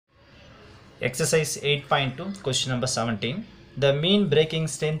Exercise 8.2, question number 17. The mean breaking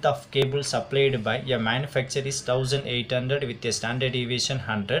strength of cable supplied by a manufacturer is 1800 with a standard deviation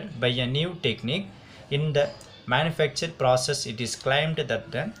 100. By a new technique, in the manufacture process, it is claimed that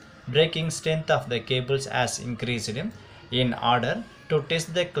the breaking strength of the cables has increased. In order to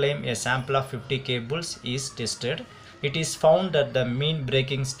test the claim, a sample of 50 cables is tested. It is found that the mean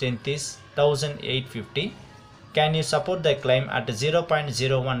breaking strength is 1850. Can you support the claim at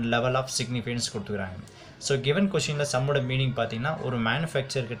 0.01 level of significance கொடுத்துக்கிறாங்க. So given கொஷினில் சம்மோட meaning பார்த்தீங்கன்னா ஒரு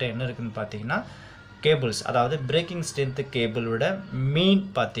manufacture கிட்ட என்ன இருக்குன்னு பார்த்தீங்கன்னா cables, அதாவது braking strength கேபிளோட மீன்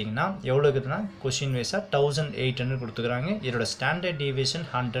பார்த்தீங்கன்னா எவ்வளோ இருக்குதுன்னா கொஷின் வைஸாக 1800 கொடுத்துக்கிறாங்க. இதோட ஸ்டாண்டர்ட் டீவியேஷன்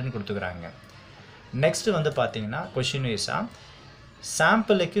 100 கொடுத்துக்கிறாங்க. நெக்ஸ்ட்டு வந்து பார்த்தீங்கன்னா கொஷின் வைஸாக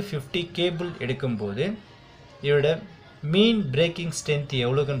சாம்பிளுக்கு 50 கேபிள் எடுக்கும்போது இதோட மீன் பிரேக்கிங் ஸ்ட்ரென்த்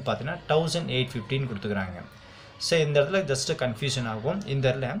எவ்வளோக்குன்னு பார்த்தீங்கன்னா 1850 கொடுத்துக்கிறாங்க. ஸோ இந்த இடத்துல ஜஸ்ட்டு கன்ஃபியூஷன் ஆகும். இந்த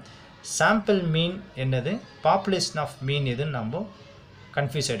இடத்துல சாம்பிள் மீன் என்னது, பாப்புலேஷன் ஆஃப் மீன் எதுன்னு நம்ம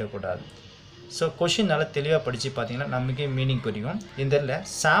கன்ஃபியூஸ் ஆகிடக்கூடாது. ஸோ கொஷின் நல்லா தெளிவாக படித்து பார்த்தீங்கன்னா நமக்கே மீனிங் புரியும். இந்த இடத்துல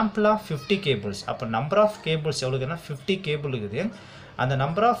சாம்பிள் ஆஃப் 50 கேபிள்ஸ், அப்போ நம்பர் ஆஃப் கேபிள்ஸ் எவ்வளோக்குன்னா 50 கேபிள் இருக்குது. அந்த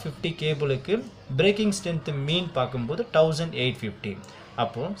நம்பர் ஆஃப் 50 கேபிளுக்கு பிரேக்கிங் ஸ்ட்ரென்த் மீன் பார்க்கும்போது 1850.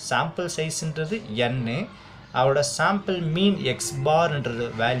 அப்போது சாம்பிள் சைஸ்ன்றது n, அவரோட சாம்பிள் மீன் எக்ஸ் பார்ன்றது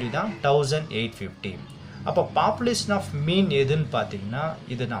வேல்யூ தான் 1850. அப்போ பாப்புலேஷன் ஆஃப் மீன் எதுன்னு பார்த்தீங்கன்னா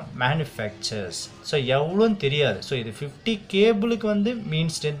இதுதான் மேனுஃபேக்சர்ஸ். ஸோ எவ்வளோன்னு தெரியாது. ஸோ இது 50 கேபிளுக்கு வந்து மீன்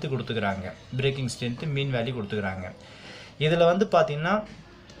ஸ்ட்ரென்த்து கொடுத்துக்கிறாங்க, பிரேக்கிங் ஸ்ட்ரென்த்து மீன் வேல்யூ கொடுத்துக்கிறாங்க. இதில் வந்து பார்த்திங்கன்னா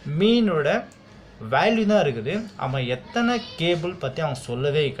மீனோட வேல்யூ தான் இருக்குது, அவன் எத்தனை கேபிள் பற்றி அவன்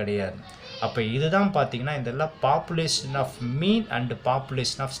சொல்லவே கிடையாது. அப்போ இதுதான் பார்த்தீங்கன்னா இதெல்லாம் population of mean and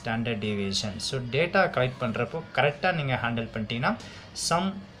population of standard deviation. So data collect பண்ணுறப்போ கரெக்டாக நீங்கள் ஹேண்டில் பண்ணிட்டீங்கன்னா சம்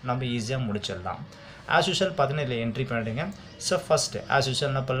நம்ம ஈஸியாக முடிச்சிடலாம். ஆஸ் யூஷுவல் பார்த்தீங்கன்னா இதில் என்ட்ரி பண்ணிடுங்க. ஸோ ஃபஸ்ட்டு ஆஸ்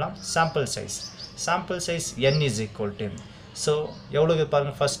யூஷுவல் என்ன பண்ணலாம், sample size. Sample size n is equal to, so எவ்வளோக்கு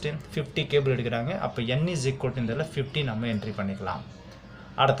பாருங்கள், ஃபஸ்ட்டு 50 கேபிள் எடுக்கிறாங்க. அப்போ n இஸ் ஈக்குவல் டு இதில் 50 நம்ம என்ட்ரி பண்ணிக்கலாம்.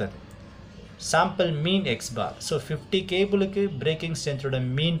 அடுத்தது சாம்பிள் மீன் எக்ஸ் பார். ஸோ 50 கேபிளுக்கு பிரேக்கிங் ஸ்ட்ரென்த்தோட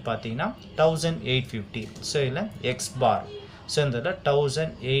மீன் பார்த்தீங்கன்னா 1850. ஸோ இதில் எக்ஸ் பார், ஸோ இந்த இதில்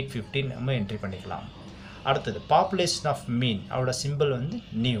 1850 நம்ம என்ட்ரி பண்ணிக்கலாம். அடுத்தது பாப்புலேஷன் ஆஃப் மீன், அவரோட சிம்பிள் வந்து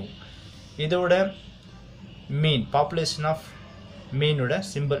நியூ. இதோட மீன் பாப்புலேஷன் ஆஃப் மீனோட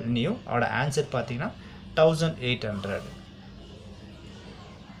சிம்பிள் நியூ, அவரோட ஆன்சர் பார்த்தீங்கன்னா 1800.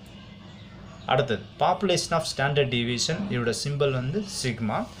 அடுத்தது பாப்புலேஷன் ஆஃப் ஸ்டாண்டர்ட் டீவியேஷன், இதோட சிம்பிள் வந்து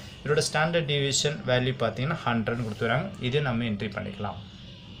சிக்மா. இதோட ஸ்டாண்டர்ட் டீவியேஷன் வேல்யூ பார்த்தீங்கன்னா 100 கொடுத்துறாங்க. இது நம்ம என்ட்ரி பண்ணிக்கலாம்.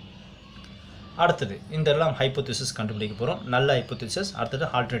 அடுத்தது இந்த எல்லாம் ஹைப்போதிசிஸ் கண்டுபிடிக்க போகிறோம். நல்ல ஹைப்போதிசிஸ், அடுத்தது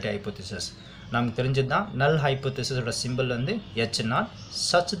ஆல்டர்னேட்டிவ் ஹைப்போதிசிஸ். நமக்கு தெரிஞ்சது தான் நல் ஹைப்போதிசிஸோட சிம்பிள் வந்து H0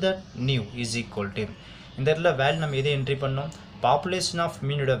 such that new is equal to. இந்த இடத்துல வேல்யூ நம்ம எதை என்ட்ரி பண்ணோம், பாப்புலேஷன் ஆஃப்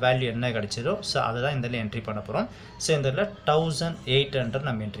மீனோட வேல்யூ என்ன கிடச்சிதோ ஸோ அதை தான் இந்த இடத்துல என்ட்ரி பண்ண போகிறோம். ஸோ இந்த இடத்துல 1800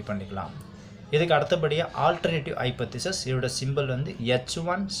 நம்ம என்ட்ரி பண்ணிக்கலாம். இதுக்கு அடுத்தபடியாக ஆல்டர்னேட்டிவ் ஹைப்போதிசிஸ், இதோட சிம்பிள் வந்து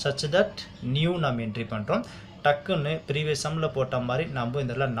H1 such that new நம்ம என்ட்ரி பண்ணுறோம். டக்குன்னு ப்ரீவியஸ் சம்மில் போட்ட மாதிரி நம்ம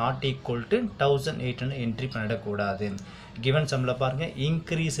இந்த இடத்துல நாட் ஈக்குவல் டு 1800 என்ட்ரி பண்ணிடக்கூடாது. கிவன் சம்மில் பாருங்கள்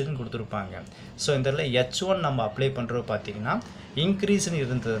இன்க்ரீஸ்ன்னு கொடுத்துருப்பாங்க. ஸோ இந்த இடத்துல H1 நம்ம அப்ளை பண்ணுறோம் பார்த்தீங்கன்னா இன்க்ரீஸ்ன்னு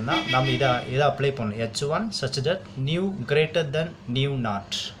இருந்ததுன்னா நம்ம இதை அப்ளை பண்ணணும். H1 such that new greater than new not,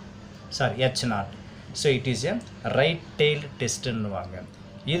 sorry H0. So it is a right tail டெஸ்ட்டுன்னுவாங்க.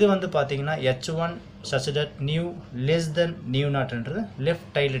 இது வந்து பார்த்தீங்கன்னா H1 such that new less than new notன்றது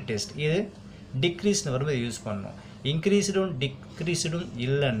left tail test. இது டிக்ரீஸ்னு வரும்போது யூஸ் பண்ணணும். இன்க்ரீஸ்டும் டிக்ரீஸ்டும்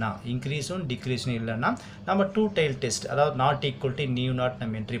இல்லைன்னா, இன்க்ரீஸும் டிக்ரீஸும் இல்லைன்னா நம்ம டூ டைல் டெஸ்ட், அதாவது not equal to new not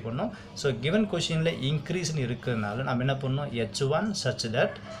நம்ம என்ட்ரி பண்ணோம். ஸோ கிவன் கொஷினில் இன்க்ரீஸ்னு இருக்கிறதுனால நம்ம என்ன பண்ணணும், H1 such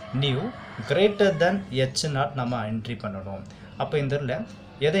that new greater than H0 நம்ம என்ட்ரி பண்ணணும். அப்போ இந்த இதில்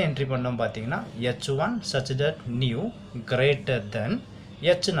எதை என்ட்ரி பண்ணோம் பார்த்தீங்கன்னா H1 such that new greater than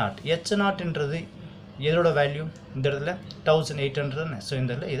H0. H0ன்றது எதோட வேல்யூ இந்த இடத்துல 1800. ஸோ இந்த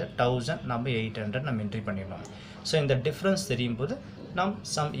இடத்துல இதை 1800 நம்ம என்ட்ரி பண்ணிடணும். ஸோ இந்த டிஃப்ரென்ஸ் தெரியும் போது நாம்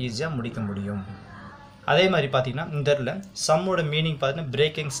சம் ஈஸியாக முடிக்க முடியும். அதே மாதிரி பார்த்தீங்கன்னா இந்த இடத்துல சம்மோட மீனிங் பார்த்தீங்கன்னா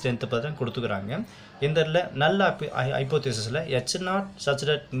பிரேக்கிங் ஸ்ட்ரென்த்து பார்த்தீங்கன்னா கொடுத்துக்கிறாங்க. இந்த இடத்துல நல்ல ஹைப்போதிசிஸில் H0 such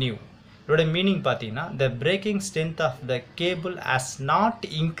that new இதோட மீனிங் பார்த்தீங்கன்னா த braking strength of the cable has not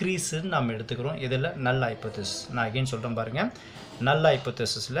இன்க்ரீஸ்ன்னு நம்ம எடுத்துக்கிறோம். இதில் நல்ல ஹைப்போதிசிஸ். நான் அகெயின் சொல்கிறேன் பாருங்கள், நல்ல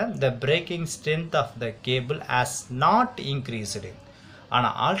ஹைப்போதிசிஸில் த braking strength of the cable has not increased.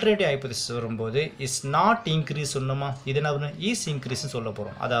 ஆனால் ஆல்டர்னேட்டிவ் ஹைப்போதிசிஸ் வரும்போது இஸ் நாட் இன்க்ரீஸ் சொன்னோமா, இது என்ன இஸ் இன்க்ரீஸ்ன்னு சொல்ல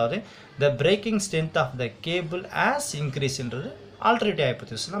போகிறோம். அதாவது த braking strength of the cable has இன்க்ரீஸ்ன்றது alternative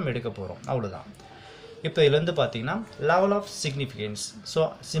hypothesis நம்ம எடுக்க போகிறோம். அவ்வளோதான். இப்போ இதில் வந்து பார்த்தீங்கன்னா level of significance. So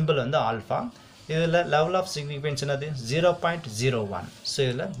simple வந்து ஆல்ஃபா. இதில் level of significance என்னது 0.01. ஸோ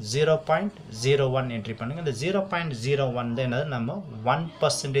இதில் 0.01 என்ட்ரி பண்ணுங்கள். இந்த 0.01 தான் என்னது நம்ம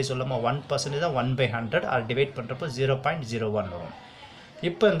 1% சொல்லாமல் 1% தான் 1/100 அது டிவைட் பண்ணுறப்போ 0.01 வரும்.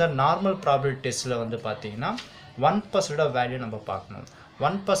 இப்போ இந்த நார்மல் ப்ராபபிலிட்டி டெஸ்ட்டில் வந்து பார்த்தீங்கன்னா 1% வேல்யூ நம்ம பார்க்கணும்.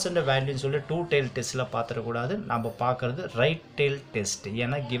 1% வேல்யூன்னு சொல்லி 2 tail டெஸ்ட்டில் பார்த்துடக்கூடாது. நம்ம பார்க்குறது ரைட் டெயில் டெஸ்ட்.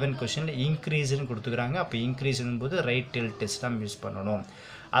 ஏன்னா கிவன் கொஷனில் இன்க்ரீஸ்ன்னு கொடுத்துக்கிறாங்க. அப்போ இன்க்ரீஸ்னும் போது ரைட் டெயில் டெஸ்ட் தான் யூஸ் பண்ணணும்.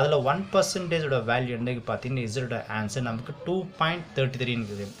 அதில் 1% வேல்யூ என்னைக்கு பார்த்தீங்கன்னா இசட்டோட ஆன்சர் நமக்கு 2.33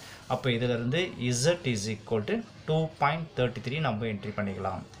 இருக்குது. அப்போ இதிலிருந்து இசட் இஸ் ஈக்குவல் டு 2.33 நம்ம என்ட்ரி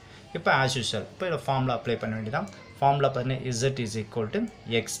பண்ணிக்கலாம். இப்போ ஆஸ் யூஷுவல் இப்போ இதில் ஃபார்முலா அப்ளை பண்ண வேண்டியதான். ஃபார்முலா பார்த்தீங்கன்னா Z is equal to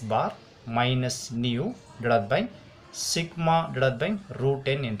X bar minus new divide pi sigma divide by root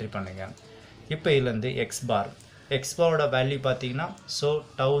 10 entry பண்ணுங்கள். இப்போ இதுலேருந்து எக்ஸ் பாரோட வேல்யூ பார்த்தீங்கன்னா ஸோ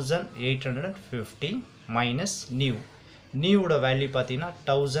 1850 மைனஸ் நியூவோட வேல்யூ பார்த்தீங்கன்னா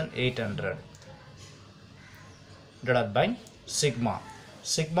 1800 டிவைட் பை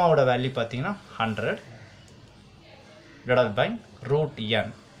சிக்மாவோட வேல்யூ பார்த்தீங்கன்னா 100 டிவைட் பை ரூட்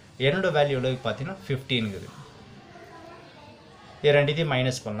என்னோட வேல்யூ எவ்வளவு பார்த்தீங்கன்னா 15 இது ரெண்டுத்தையும்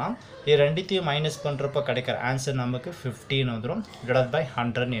மைனஸ் பண்ணலாம். இது ரெண்டுத்தையும் மைனஸ் பண்ணுறப்போ கிடைக்கிற ஆன்சர் நமக்கு 15 வந்துடும். டிவைட் பை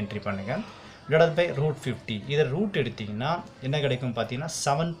 100 என்ட்ரி பண்ணுங்கள். டிவைட் பை ரூட் 50 இதை ரூட் எடுத்திங்கன்னா என்ன கிடைக்கும் பார்த்தீங்கன்னா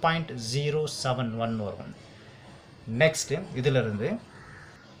 7.071 வரும். நெக்ஸ்ட்டு இதிலிருந்து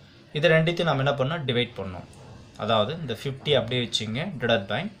இது ரெண்டுத்தையும் நம்ம என்ன பண்ணோம் டிவைட் பண்ணோம். அதாவது இந்த 50 அப்படியே வச்சுங்க. டிவைட்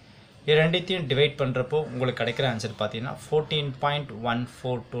பை இது ரெண்டுத்தையும் டிவைட் பண்ணுறப்போ உங்களுக்கு கிடைக்கிற ஆன்சர் பார்த்தீங்கன்னா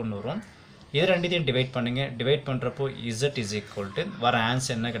 14.142 வரும். இது ரெண்டுத்தையும் டிவைட் பண்ணுங்கள். டிவைட் பண்ணுறப்போ இசட் இஸ் ஈக்குவல் டு வர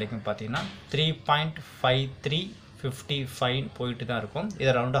ஆன்சர் என்ன கிடைக்கும் பார்த்தீங்கன்னா 3.5355 போயிட்டு தான் இருக்கும்.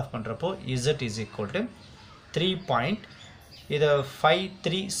 இதை ரவுண்ட் ஆஃப் பண்ணுறப்போ இசட் இஸ் ஈக்குவல் டு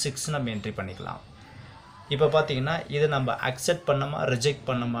 3.536 நம்ம என்ட்ரி பண்ணிக்கலாம். இப்போ பார்த்தீங்கன்னா இதை நம்ம அக்செப்ட் பண்ணோமா ரிஜெக்ட்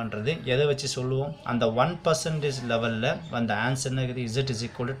பண்ணோமான்றது எதை வச்சு சொல்லுவோம். அந்த 1% லெவலில் அந்த ஆன்சர் என்ன இருக்குது இசட் இஸ்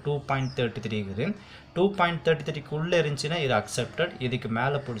ஈக்குவல் டு 2.33 இருக்குது. 2.33க்குள்ளே இருந்துச்சுன்னா இது அக்செப்டட், இதுக்கு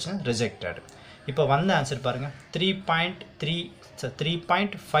மேலே பிடிச்சா ரிஜெக்டட். இப்போ வந்த ஆன்சர் பாருங்கள்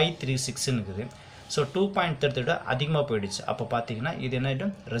 3.536 இருக்குது. ஸோ 2.33 அதிகமாக போயிடுச்சு. அப்போ பார்த்தீங்கன்னா இது என்ன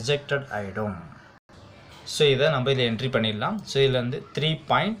ஆகிடும் ரிஜெக்டட் ஆகிடும். ஸோ இதை நம்ம இதில் என்ட்ரி பண்ணிடலாம். ஸோ இதில் வந்து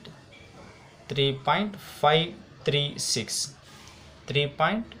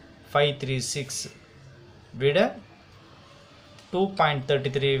 3.536 விட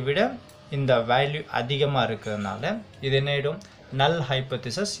 2.33 விட இந்த வேல்யூ அதிகமாக இருக்கிறதுனால இது என்ன ஆகிடும் நல்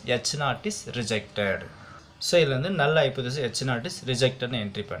hypothesis H0 is rejected. So இதில் வந்து நல் ஹைப்போதீசிஸ் H0 is rejectedனு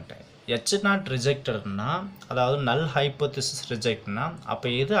என்ட்ரி பண்ணிட்டேன். H0 ரிஜெக்டட்னா அதாவது நல் ஹைப்போதீசிஸ் ரிஜெக்ட்னா அப்போ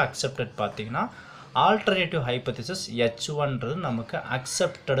எது அக்செப்டட் பார்த்தீங்கன்னா ஆல்டர்னேட்டிவ் ஹைப்போதீசிஸ் H1ன்றது நமக்கு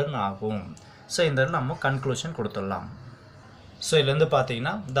அக்செப்டட்னு ஆகும். ஸோ இந்த இடத்துல நம்ம கன்க்ளூஷன் கொடுத்துடலாம். ஸோ இதுலேருந்து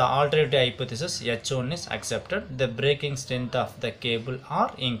பார்த்தீங்கன்னா the alternative hypothesis H1 is accepted, the breaking strength of the cable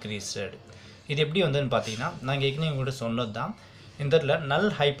are increased. இது எப்படி வந்துன்னு பார்த்தீங்கன்னா நாங்கள் ஏற்கனவே உங்கள்கிட்ட சொன்னது தான். இந்த இடத்துல null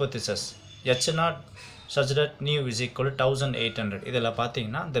hypothesis H0 such that nu is equal to 1800 இதில்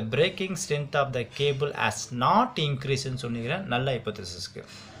பார்த்தீங்கன்னா the breaking strength of the cable has not increased ன்னு சொன்னீங்கன்னா null hypothesisக்கு.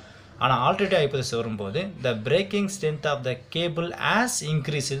 ஆனால் alternative hypothesis வரும்போது the breaking strength of the cable has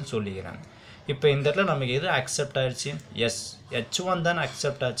increased ன்னு சொல்லிக்கிறேன். இப்போ இந்த இடத்துல நமக்கு எது அக்செப்ட் ஆகிடுச்சு எஸ் H1 தான்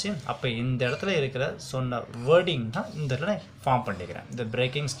அக்செப்ட் ஆச்சு. அப்போ இந்த இடத்துல இருக்கிற சொன்ன வேர்டிங் தான் இந்த இடத்துல ஃபார்ம் பண்ணிக்கிறேன். இந்த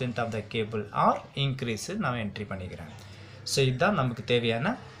braking strength of the cable R increase நான் என்ட்ரி பண்ணிக்கிறேன். ஸோ இதுதான் நமக்கு தேவையான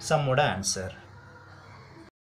சம்மோட ஆன்சர்.